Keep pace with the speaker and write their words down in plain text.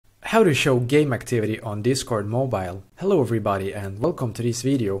How to show game activity on Discord Mobile. Hello everybody and welcome to this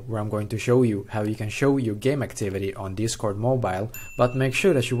video where I'm going to show you how you can show your game activity on Discord Mobile, but make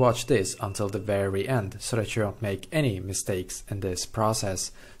sure that you watch this until the very end so that you don't make any mistakes in this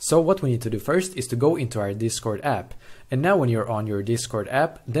process. So what we need to do first is to go into our Discord app, and now when you're on your Discord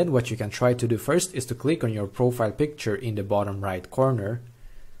app, then what you can try to do first is to click on your profile picture in the bottom right corner.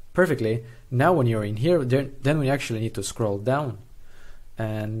 Perfectly. Now when you're in here, then we actually need to scroll down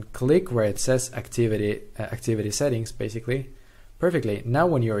and click where it says activity settings, basically. Perfectly. Now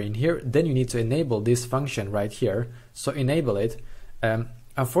when you're in here, then you need to enable this function right here. So enable it.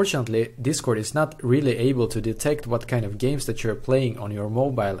 Unfortunately, Discord is not really able to detect what kind of games that you're playing on your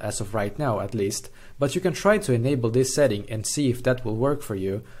mobile as of right now, at least, but you can try to enable this setting and see if that will work for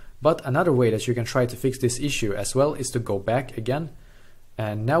you. But another way that you can try to fix this issue as well is to go back again,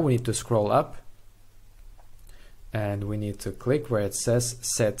 and now we need to scroll up and we need to click where it says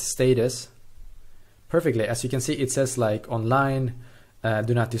set status. Perfectly. As you can see, it says like online,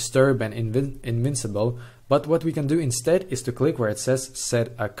 do not disturb, and invincible. But what we can do instead is to click where it says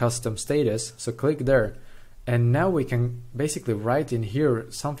set a custom status. So click there, and now we can basically write in here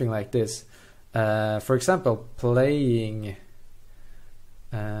something like this. For example, playing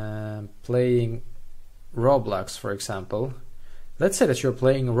Roblox, for example. Let's say that you're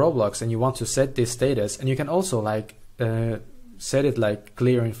playing Roblox and you want to set this status, and you can also like set it like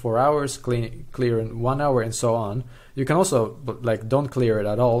clear in 4 hours, clear in 1 hour, and so on. You can also like don't clear it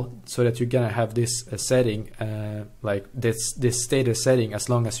at all, so that you're gonna have this setting like this status setting as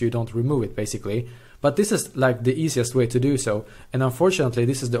long as you don't remove it, basically. But this is like the easiest way to do so, and unfortunately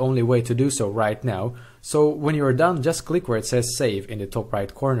this is the only way to do so right now. So when you're done, just click where it says save in the top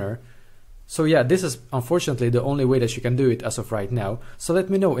right corner. So yeah, this is unfortunately the only way that you can do it as of right now. So let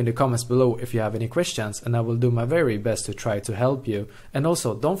me know in the comments below if you have any questions, and I will do my very best to try to help you. And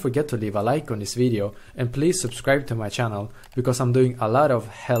also don't forget to leave a like on this video, and please subscribe to my channel, because I'm doing a lot of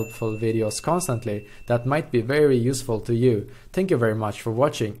helpful videos constantly that might be very useful to you. Thank you very much for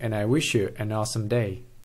watching, and I wish you an awesome day.